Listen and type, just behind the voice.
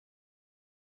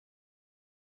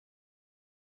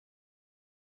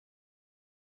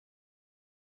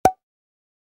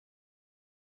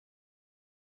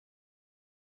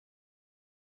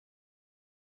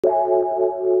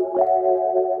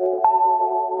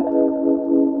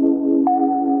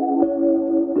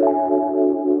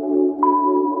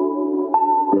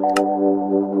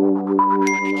Hello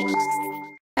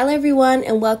everyone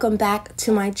and welcome back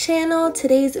to my channel.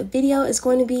 Today's video is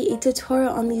going to be a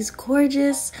tutorial on these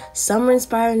gorgeous summer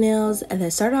inspired nails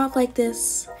that started off like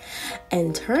this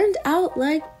and turned out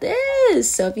like this.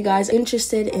 So if you guys are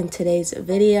interested in today's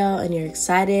video and you're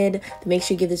excited, make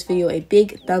sure you give this video a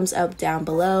big thumbs up down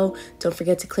below. Don't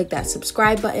forget to click that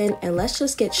subscribe button and let's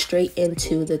just get straight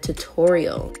into the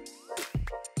tutorial.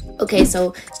 Okay,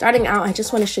 so starting out, I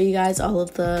just want to show you guys all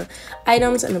of the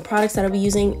items and the products that I'll be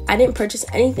using. I didn't purchase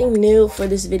anything new for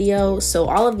this video, so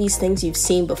all of these things you've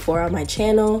seen before on my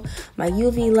channel. My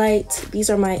UV light,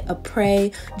 these are my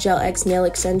Apres Gel X nail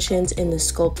extensions in the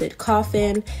sculpted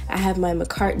coffin. I have my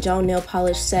MAKARTT gel nail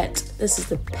polish set. This is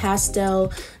the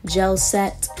pastel gel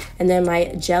set, and then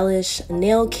my GELISH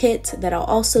nail kit that I'll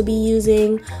also be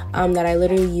using, that I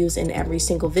literally use in every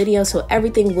single video. So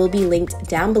everything will be linked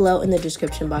down below in the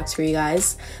description box for you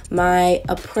guys. My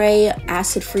Apres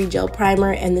acid-free gel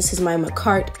primer, and this is my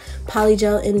MAKARTT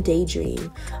POLYGEL in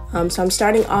Daydream. So I'm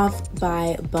starting off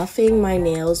by buffing my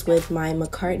nails with my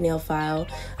MAKARTT nail file.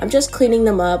 I'm just cleaning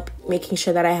them up, making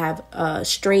sure that I have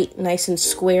straight, nice and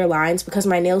square lines because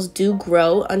my nails do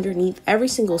grow underneath every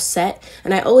single set,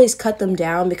 and I always cut them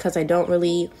down because I don't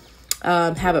really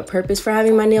have a purpose for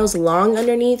having my nails long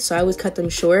underneath, so I always cut them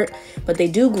short, but they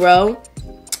do grow.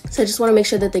 So I just want to make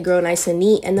sure that they grow nice and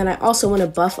neat, and then I also want to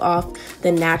buff off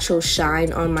the natural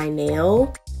shine on my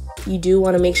nail. You do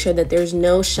want to make sure that there's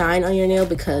no shine on your nail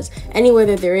because anywhere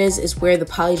that there is where the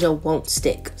polygel won't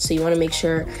stick. So you want to make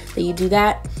sure that you do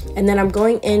that. And then I'm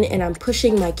going in and I'm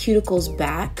pushing my cuticles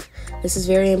back. This is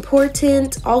very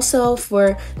important also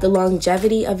for the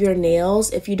longevity of your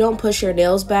nails. If you don't push your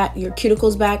nails back, your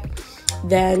cuticles back,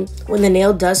 then when the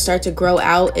nail does start to grow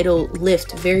out, it'll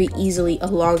lift very easily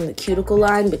along the cuticle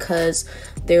line because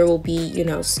there will be, you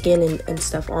know, skin and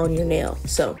stuff on your nail.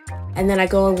 So, and then I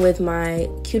go in with my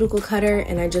cuticle cutter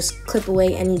and I just clip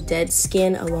away any dead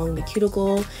skin along the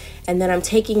cuticle. And then I'm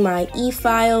taking my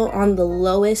E-file on the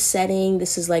lowest setting.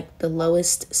 This is like the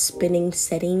lowest spinning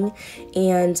setting,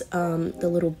 and the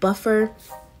little buffer.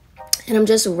 And I'm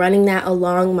just running that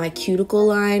along my cuticle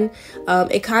line.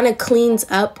 It kind of cleans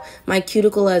up my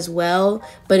cuticle as well,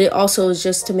 but it also is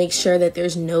just to make sure that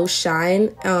there's no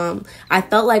shine. I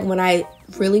felt like when I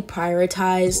really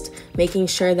prioritized making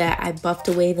sure that I buffed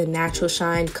away the natural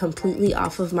shine completely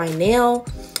off of my nail,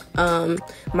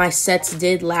 my sets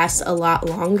did last a lot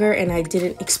longer and I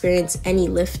didn't experience any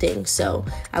lifting. So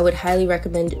I would highly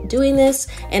recommend doing this,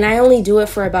 and I only do it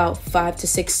for about 5 to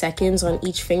 6 seconds on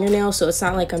each fingernail, so it's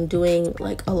not like I'm doing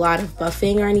like a lot of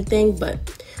buffing or anything, but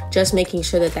just making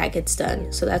sure that that gets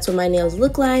done. So that's what my nails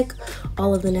look like.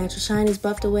 All of the natural shine is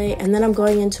buffed away, and then I'm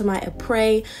going into my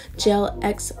Apres Gel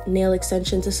X nail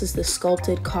extensions. This is the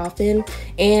sculpted coffin,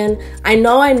 and I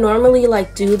know I normally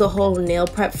like do the whole nail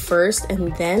prep first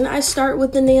and then I start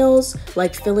with the nails,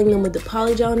 like filling them with the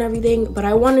polygel and everything, but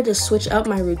I wanted to switch up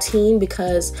my routine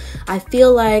because I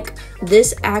feel like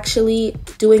this actually,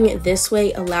 doing it this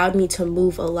way, allowed me to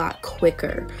move a lot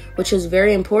quicker, which is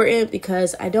very important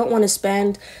because I don't want to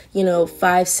spend, you know,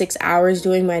 5-6 hours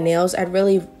doing my nails. I'd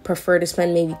really prefer to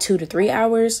spend maybe 2 to 3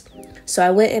 hours. So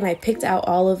I went and I picked out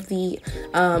all of the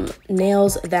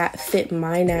nails that fit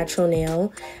my natural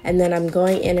nail, and then I'm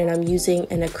going in and I'm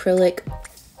using an acrylic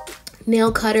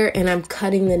nail cutter and I'm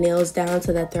cutting the nails down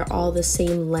so that they're all the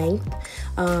same length.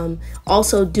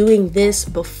 Also doing this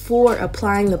before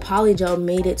applying the polygel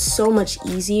made it so much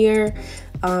easier,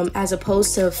 as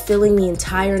opposed to filling the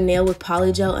entire nail with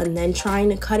polygel and then trying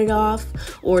to cut it off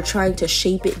or trying to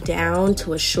shape it down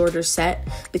to a shorter set,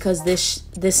 because this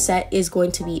set is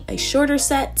going to be a shorter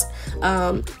set.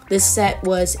 This set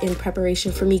was in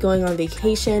preparation for me going on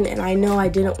vacation, and I know I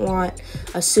didn't want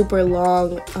a super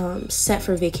long set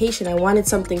for vacation. I wanted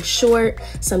something short,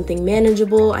 something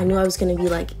manageable. I knew I was going to be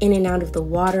like in and out of the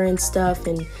water and stuff,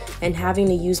 and having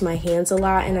to use my hands a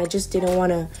lot, and I just didn't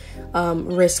want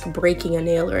to risk breaking a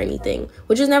nail or anything,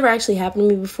 which has never actually happened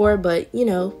to me before, but you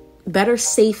know, better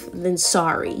safe than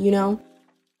sorry, you know?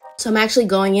 So I'm actually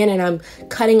going in and I'm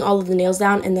cutting all of the nails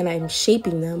down and then I'm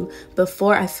shaping them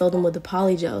before I fill them with the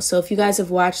polygel. So if you guys have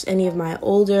watched any of my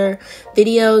older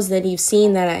videos, then you've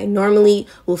seen that I normally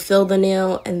will fill the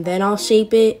nail and then I'll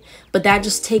shape it, but that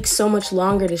just takes so much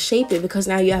longer to shape it because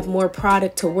now you have more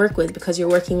product to work with because you're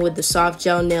working with the soft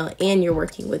gel nail and you're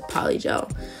working with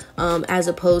polygel, as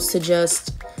opposed to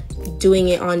just doing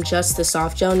it on just the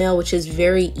soft gel nail, which is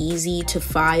very easy to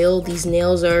file. These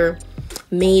nails are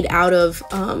made out of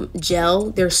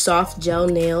gel. They're soft gel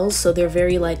nails, so they're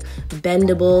very like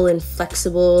bendable and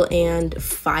flexible and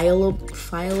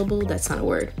fileable. That's not a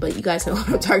word, but you guys know what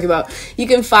I'm talking about. You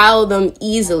can file them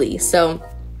easily. So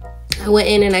I went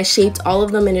in and I shaped all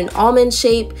of them in an almond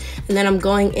shape, and then I'm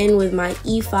going in with my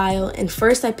e-file. And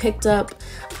first I picked up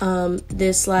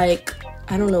this, like,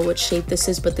 I don't know what shape this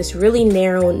is, but this really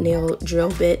narrow nail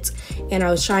drill bit, and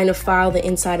I was trying to file the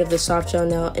inside of the soft gel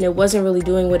nail, and it wasn't really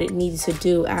doing what it needed to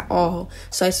do at all.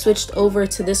 So I switched over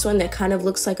to this one that kind of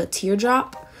looks like a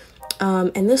teardrop.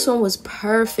 And this one was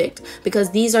perfect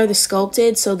because these are the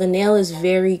sculpted, so the nail is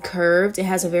very curved. It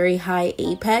has a very high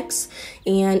apex,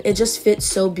 and it just fits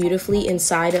so beautifully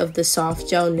inside of the soft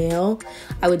gel nail.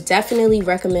 I would definitely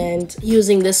recommend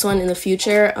using this one in the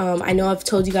future. I know I've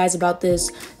told you guys about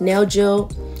this nail gel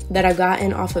that I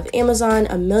gotten off of Amazon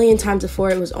a million times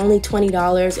before. It was only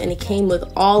 $20, and it came with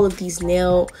all of these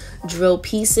nail drill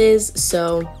pieces.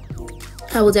 So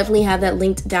I will definitely have that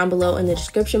linked down below in the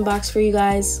description box for you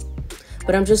guys.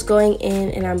 But I'm just going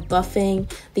in and I'm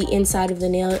buffing the inside of the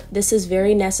nail. This is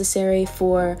very necessary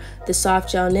for the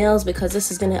soft gel nails because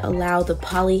this is going to allow the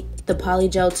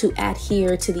polygel to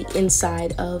adhere to the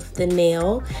inside of the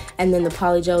nail, and then the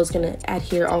polygel is going to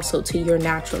adhere also to your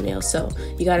natural nail. So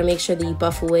you got to make sure that you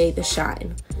buff away the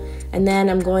shine. And then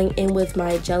I'm going in with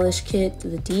my GELISH kit,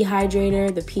 the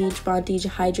dehydrator, the pH bond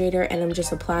dehydrator, and I'm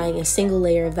just applying a single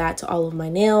layer of that to all of my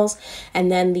nails.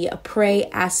 And then the Apres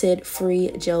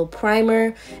acid-free gel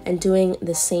primer, and doing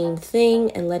the same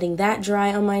thing and letting that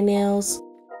dry on my nails.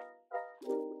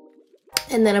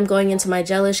 And then I'm going into my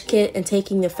GELISH kit and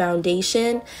taking the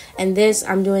foundation, and this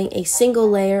I'm doing a single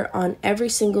layer on every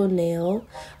single nail,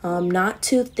 not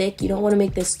too thick. You don't want to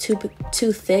make this too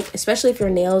thick, especially if your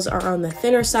nails are on the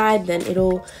thinner side, then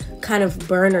it'll kind of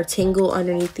burn or tingle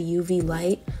underneath the UV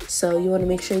light. So you want to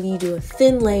make sure that you do a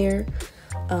thin layer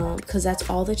because that's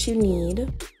all that you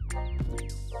need.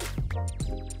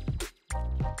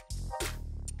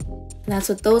 That's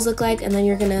what those look like, and then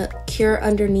you're gonna cure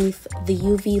underneath the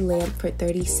UV lamp for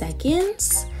 30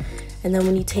 seconds. And then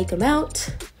when you take them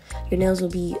out, your nails will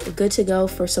be good to go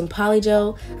for some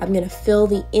polygel. I'm gonna fill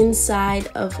the inside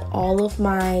of all of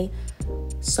my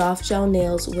soft gel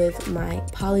nails with my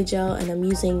polygel, and I'm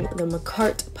using the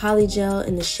MAKARTT polygel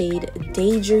in the shade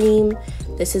Daydream.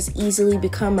 This has easily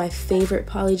become my favorite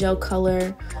polygel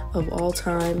color of all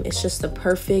time. It's just the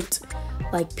perfect,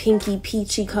 like, pinky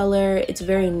peachy color. It's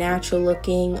very natural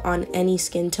looking on any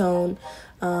skin tone.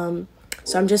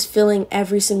 So I'm just filling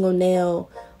every single nail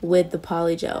with the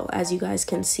polygel, as you guys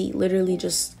can see, literally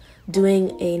just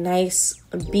doing a nice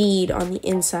bead on the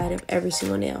inside of every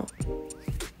single nail.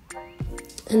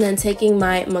 And then taking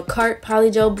my MAKARTT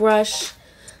polygel brush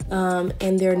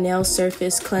and their nail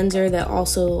surface cleanser that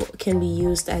also can be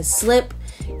used as slip,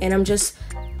 and I'm just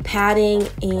patting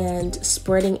and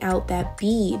spreading out that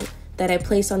bead that I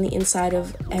place on the inside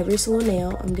of every single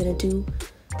nail. I'm gonna do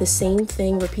the same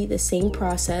thing, repeat the same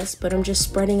process, but I'm just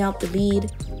spreading out the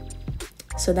bead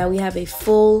so that we have a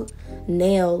full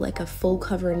nail, like a full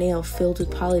cover nail filled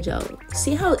with polygel.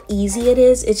 See how easy it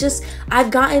is? It's just, I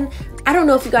don't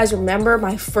know if you guys remember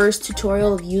my first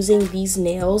tutorial of using these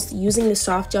nails, using the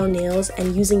soft gel nails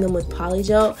and using them with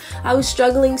polygel. I was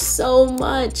struggling so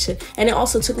much, and it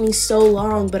also took me so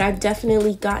long, but I've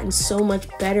definitely gotten so much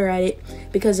better at it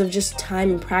because of just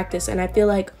time and practice. And I feel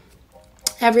like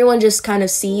everyone just kind of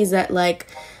sees that, like,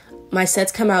 my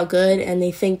sets come out good and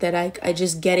they think that I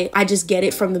just get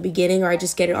it from the beginning, or I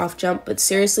just get it off jump. But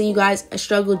seriously, you guys, I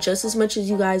struggle just as much as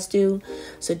you guys do.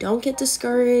 So don't get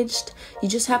discouraged. You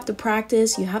just have to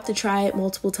practice. You have to try it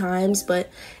multiple times, but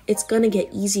it's gonna get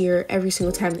easier every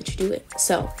single time that you do it.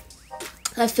 So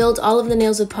I filled all of the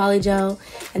nails with polygel,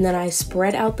 and then I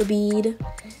spread out the bead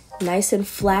nice and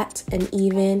flat and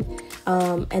even,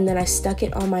 and then I stuck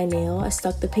it on my nail. I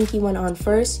stuck the pinky one on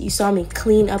first. You saw me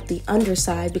clean up the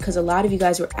underside because a lot of you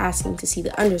guys were asking to see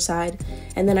the underside,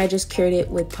 and then I just cured it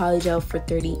with polygel for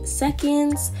 30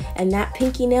 seconds, and that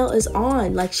pinky nail is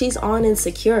on. Like, she's on and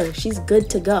secure. She's good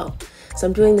to go. So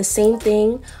I'm doing the same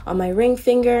thing on my ring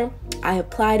finger. I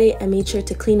applied it, I made sure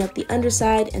to clean up the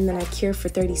underside, and then I cure for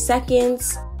 30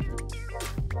 seconds.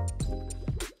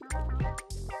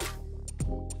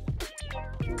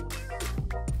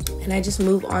 And I just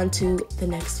move on to the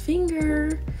next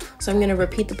finger. So I'm gonna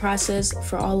repeat the process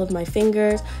for all of my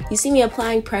fingers. You see me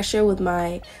applying pressure with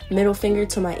my middle finger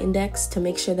to my index to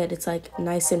make sure that it's like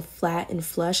nice and flat and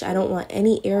flush. I don't want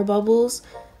any air bubbles.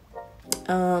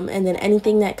 And then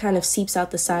anything that kind of seeps out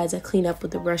the sides, I clean up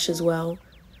with the brush as well.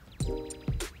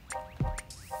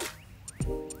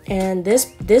 And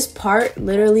this part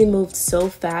literally moved so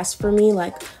fast for me.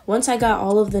 Like, once I got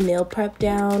all of the nail prep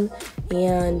down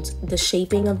and the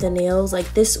shaping of the nails,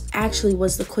 like, this actually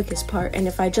was the quickest part. And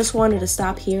if I just wanted to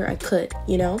stop here, I could,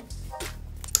 you know?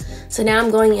 So now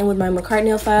I'm going in with my MAKARTT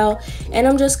nail file, and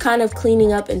I'm just kind of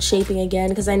cleaning up and shaping again,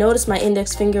 because I noticed my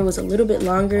index finger was a little bit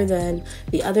longer than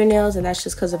the other nails, and that's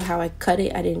just because of how I cut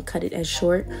it. I didn't cut it as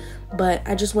short, but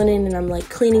I just went in and I'm like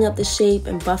cleaning up the shape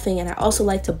and buffing. And I also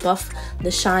like to buff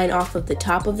the shine off of the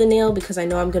top of the nail, because I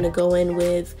know I'm going to go in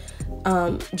with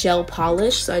gel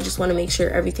polish, so I just want to make sure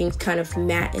everything's kind of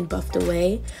matte and buffed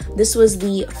away. This was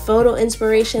the photo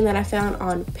inspiration that I found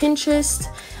on Pinterest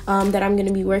that I'm going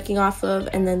to be working off of,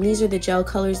 and then these are the gel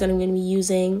colors that I'm going to be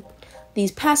using.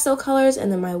 These pastel colors,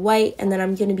 and then my white, and then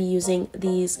I'm going to be using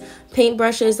these paint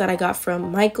brushes that I got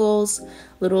from Michael's,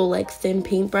 little like thin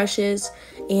paint brushes.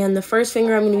 And the first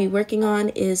finger I'm going to be working on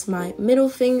is my middle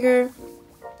finger,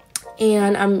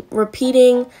 and I'm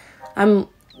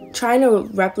trying to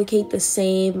replicate the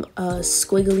same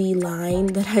squiggly line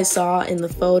that I saw in the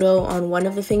photo on one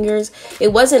of the fingers.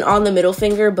 It wasn't on the middle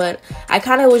finger, but I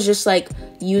kind of was just like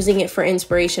using it for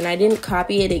inspiration. I didn't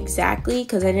copy it exactly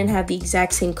because I didn't have the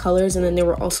exact same colors, and then there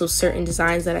were also certain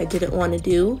designs that I didn't want to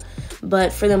do.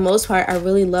 But for the most part, I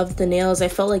really loved the nails. I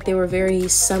felt like they were very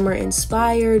summer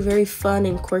inspired, very fun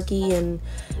and quirky, and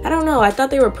I don't know, I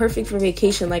thought they were perfect for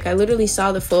vacation. Like, I literally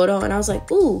saw the photo and I was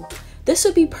like, ooh, this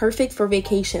would be perfect for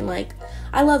vacation. Like,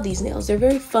 I love these nails. They're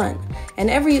very fun.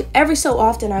 And every so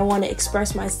often I want to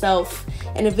express myself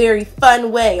in a very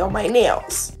fun way on my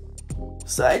nails.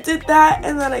 So I did that,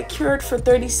 and then I cured for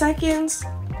 30 seconds.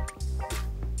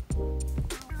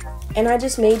 And I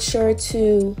just made sure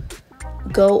to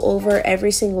go over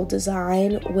every single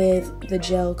design with the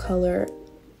gel color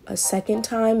a second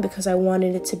time, because I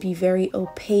wanted it to be very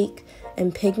opaque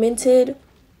and pigmented.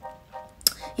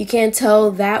 You can't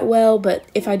tell that well, but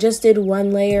if I just did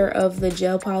one layer of the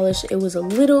gel polish, it was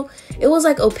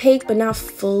like opaque, but not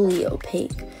fully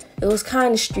opaque. It was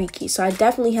kind of streaky, so I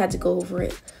definitely had to go over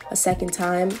it a second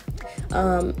time.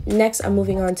 Next, I'm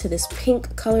moving on to this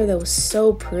pink color that was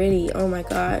so pretty. Oh my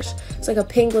gosh. It's like a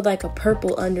pink with like a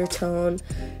purple undertone.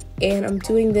 And I'm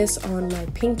doing this on my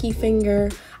pinky finger.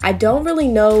 I don't really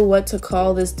know what to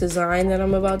call this design that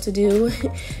I'm about to do.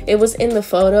 It was in the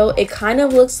photo. It kind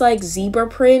of looks like zebra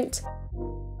print.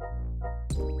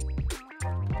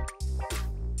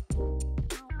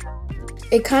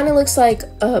 It kind of looks like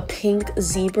a pink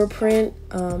zebra print,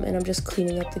 and I'm just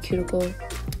cleaning up the cuticle.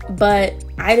 But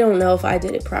I don't know if I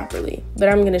did it properly, but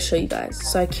I'm gonna show you guys.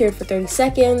 So I cured for 30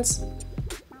 seconds.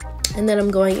 And then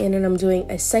I'm going in and I'm doing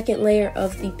a second layer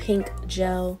of the pink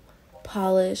gel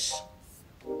polish.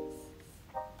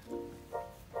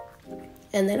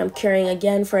 And then I'm curing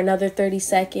again for another 30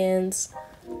 seconds.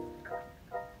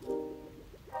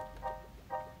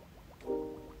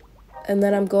 And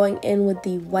then I'm going in with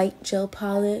the white gel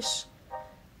polish.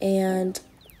 And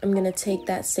I'm going to take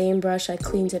that same brush, I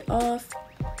cleaned it off,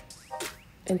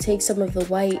 and take some of the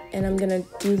white, and I'm gonna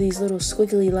do these little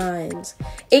squiggly lines.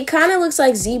 It kind of looks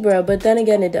like zebra, but then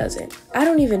again it doesn't. I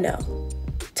don't even know.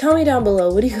 Tell me down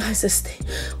below, what do you guys think?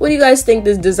 What do you guys think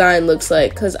this design looks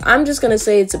like? Because I'm just gonna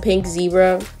say it's a pink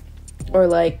zebra, or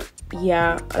like,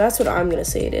 yeah, that's what I'm gonna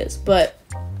say it is. But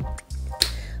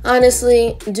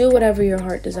honestly, do whatever your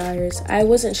heart desires. I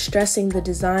wasn't stressing the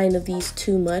design of these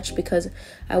too much, because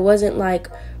I wasn't like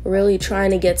really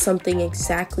trying to get something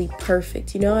exactly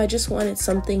perfect, you know. I just wanted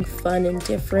something fun and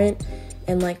different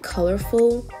and like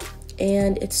colorful,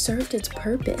 and it served its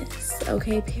purpose,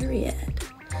 okay, period.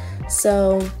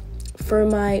 So for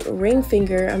my ring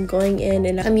finger, I'm going in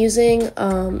and I'm using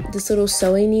this little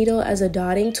sewing needle as a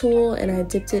dotting tool, and I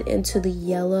dipped it into the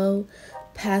yellow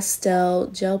pastel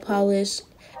gel polish.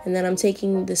 And then I'm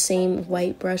taking the same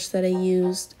white brush that I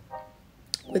used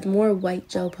with more white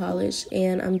gel polish,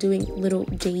 and I'm doing little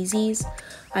daisies.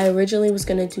 I originally was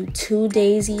going to do 2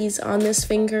 daisies on this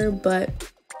finger, but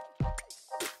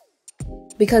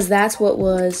because that's what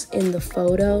was in the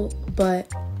photo,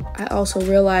 but I also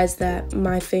realized that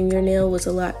my fingernail was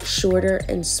a lot shorter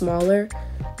and smaller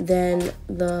than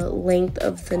the length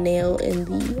of the nail in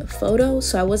the photo,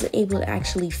 so I wasn't able to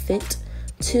actually fit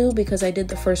 2 because I did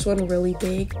the first one really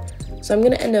big. So I'm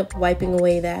gonna end up wiping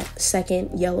away that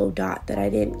second yellow dot that I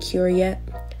didn't cure yet.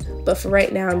 But for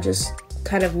right now, I'm just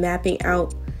kind of mapping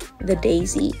out the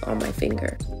daisy on my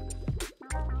finger.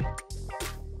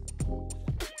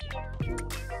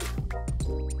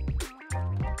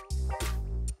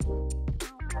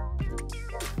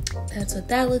 That's what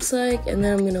that looks like. And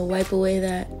then I'm gonna wipe away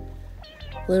that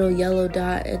little yellow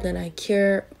dot, and then I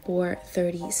cure for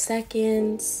 30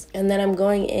 seconds. And then I'm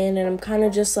going in and I'm kind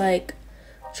of just like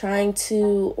trying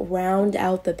to round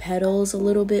out the petals a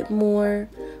little bit more,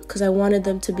 because I wanted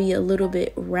them to be a little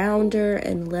bit rounder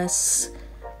and less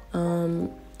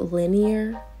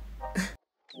linear.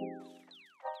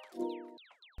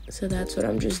 So that's what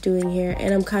I'm just doing here.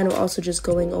 And I'm kind of also just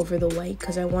going over the white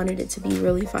because I wanted it to be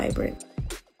really vibrant.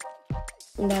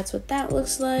 And that's what that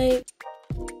looks like.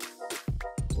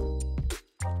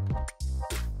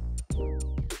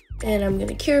 And I'm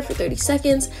gonna cure it for 30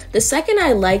 seconds. The second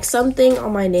I like something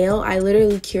on my nail, I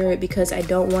literally cure it because I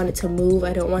don't want it to move.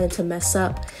 I don't want it to mess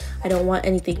up. I don't want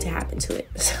anything to happen to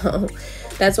it. So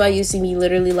that's why you see me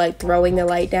literally like throwing the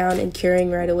light down and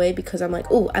curing right away, because I'm like,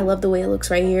 oh, I love the way it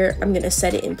looks right here. I'm gonna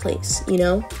set it in place, you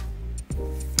know?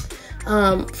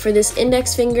 For this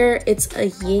index finger, it's a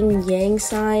yin-yang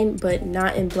sign, but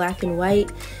not in black and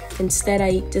white. Instead,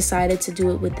 I decided to do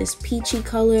it with this peachy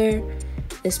color.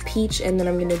 This peach, and then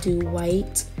I'm gonna do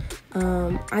white.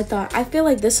 I feel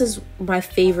like this is my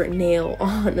favorite nail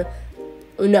on,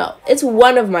 no, it's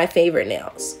one of my favorite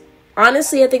nails.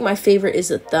 Honestly, I think my favorite is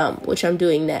the thumb, which I'm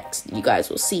doing next. You guys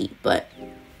will see, but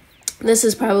this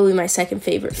is probably my second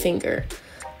favorite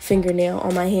fingernail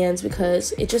on my hands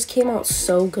because it just came out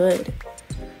so good.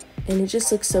 And it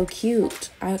just looks so cute.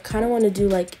 I kind of want to do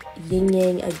like yin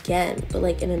yang again, but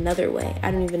like in another way. I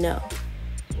don't even know.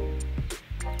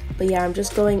 But yeah, I'm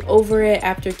just going over it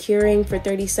after curing for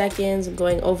 30 seconds. I'm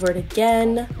going over it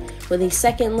again with a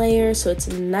second layer so it's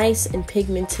nice and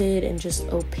pigmented and just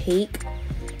opaque.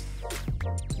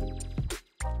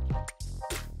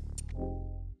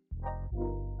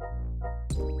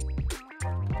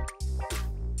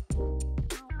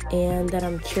 And then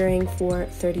I'm curing for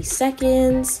 30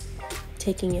 seconds,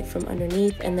 taking it from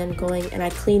underneath and then going, and I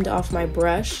cleaned off my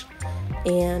brush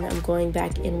and I'm going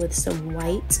back in with some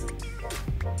white.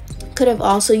 Could have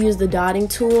also used the dotting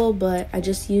tool, but I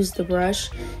just used the brush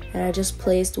and I just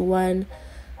placed one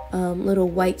little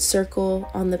white circle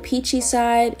on the peachy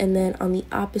side, and then on the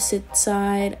opposite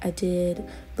side I did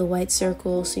the white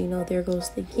circle, so you know there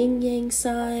goes the yin yang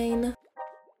sign.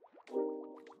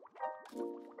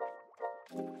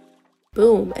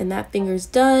 Boom, and that finger's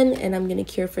done, and I'm gonna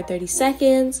cure for 30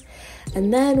 seconds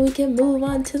and then we can move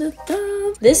on to the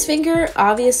thumb. This finger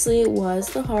obviously was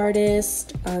the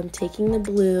hardest. I'm taking the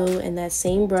blue and that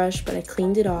same brush, but I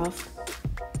cleaned it off.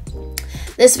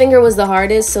 This finger was the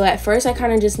hardest, so at first I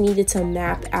kind of just needed to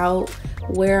map out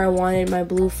where I wanted my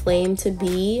blue flame to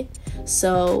be.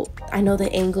 So I know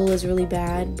the angle is really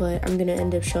bad, but I'm gonna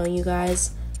end up showing you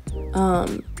guys.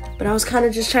 But I was kind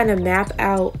of just trying to map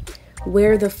out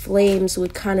where the flames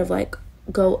would kind of like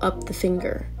go up the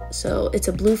finger. So it's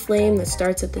a blue flame that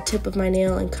starts at the tip of my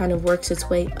nail and kind of works its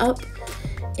way up,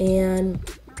 and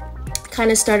kind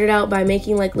of started out by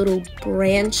making like little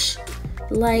branch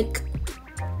like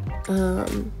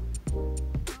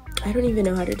I don't even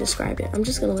know how to describe it. I'm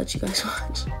just gonna let you guys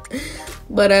watch.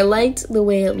 But I liked the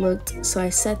way it looked, so I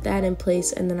set that in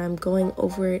place, and then I'm going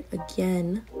over it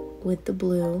again with the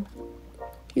blue.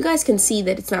 You guys can see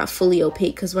that it's not fully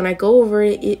opaque because when I go over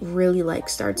it, it really like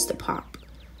starts to pop.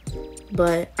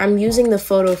 But I'm using the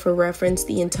photo for reference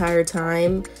the entire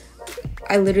time.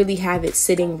 I literally have it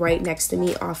sitting right next to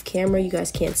me off camera. You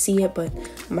guys can't see it, but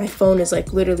my phone is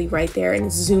like literally right there and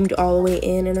it's zoomed all the way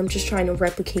in, and I'm just trying to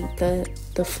replicate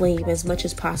the flame as much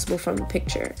as possible from the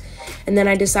picture. And then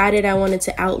I decided I wanted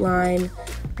to outline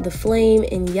the flame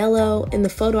in yellow. In the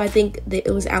photo, I think that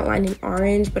it was outlined in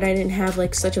orange, but I didn't have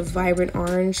like such a vibrant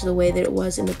orange the way that it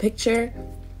was in the picture.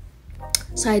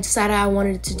 So I decided I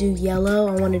wanted to do yellow.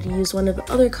 I wanted to use one of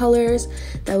the other colors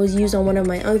that was used on one of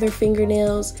my other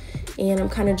fingernails, and I'm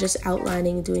kind of just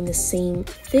outlining and doing the same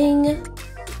thing.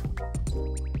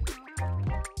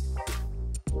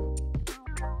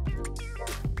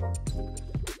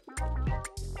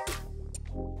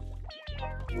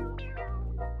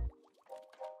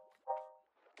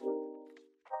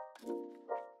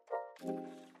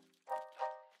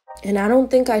 And I don't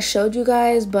think I showed you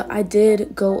guys, but I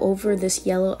did go over this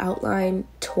yellow outline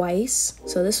twice.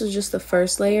 So this was just the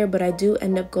first layer, but I do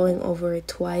end up going over it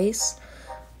twice,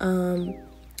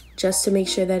 just to make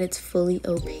sure that it's fully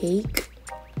opaque.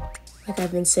 Like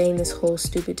I've been saying this whole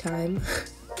stupid time.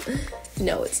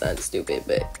 No, it's not stupid,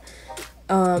 but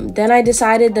then I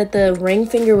decided that the ring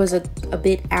finger was a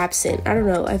bit absent. I don't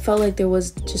know, I felt like there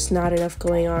was just not enough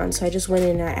going on, so I just went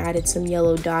in and I added some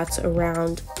yellow dots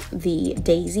around the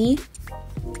daisy.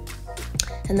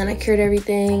 And then I cured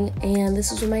everything, and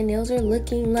this is what my nails are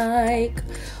looking like.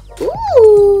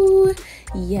 Ooh,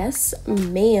 yes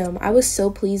ma'am. I was so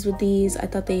pleased with these. I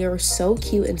thought they were so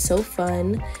cute and so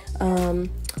fun.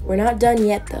 We're not done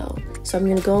yet though, so I'm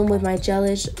gonna go in with my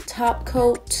GELISH top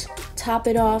coat, top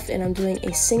it off, and I'm doing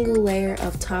a single layer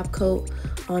of top coat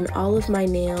on all of my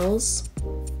nails.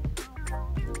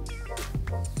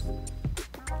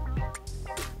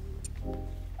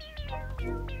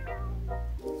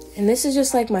 And this is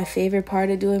just like my favorite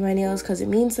part of doing my nails because it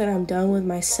means that I'm done with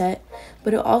my set,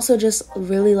 but it also just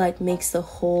really like makes the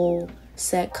whole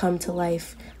set come to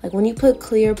life. Like when you put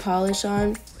clear polish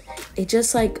on, it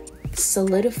just like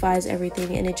solidifies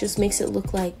everything and it just makes it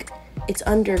look like it's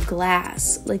under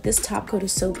glass. Like this top coat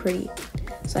is so pretty.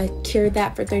 So I cured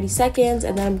that for 30 seconds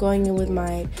and then I'm going in with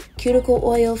my cuticle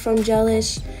oil from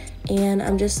GELISH and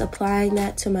I'm just applying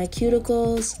that to my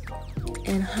cuticles.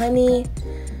 And honey,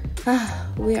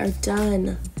 we are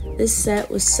done. This set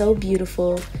was so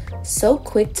beautiful, so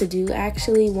quick to do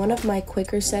actually. One of my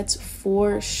quicker sets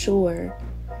for sure.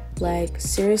 Like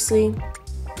seriously,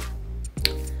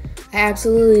 I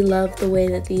absolutely love the way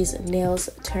that these nails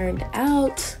turned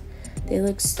out. They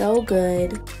look so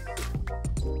good.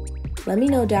 Let me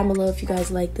know down below if you guys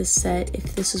like this set,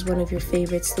 if this is one of your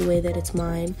favorites the way that it's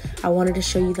mine. I wanted to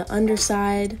show you the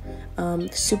underside,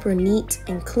 super neat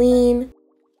and clean.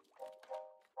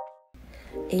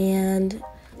 And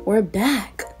we're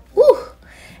back. Woo!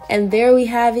 And there we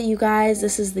have it, you guys.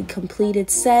 This is the completed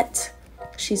set.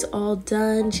 She's all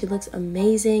done. She looks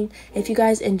amazing. If you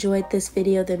guys enjoyed this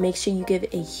video, then make sure you give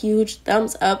it a huge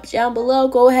thumbs up down below.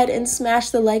 Go ahead and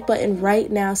smash the like button right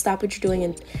now. Stop what you're doing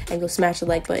and go smash the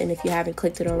like button if you haven't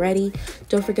clicked it already.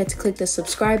 Don't forget to click the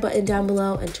subscribe button down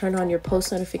below and turn on your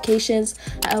post notifications.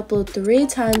 I upload 3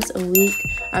 times a week.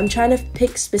 I'm trying to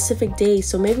pick specific days,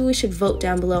 so maybe we should vote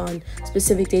down below on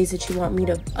specific days that you want me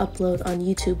to upload on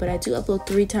YouTube, but I do upload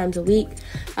 3 times a week.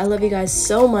 I love you guys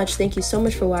so much. Thank you so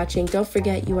much for watching. Don't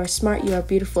forget, you are smart, you are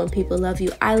beautiful, and people love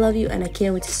you. I love you, and I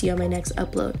can't wait to see you on my next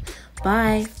upload.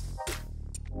 Bye.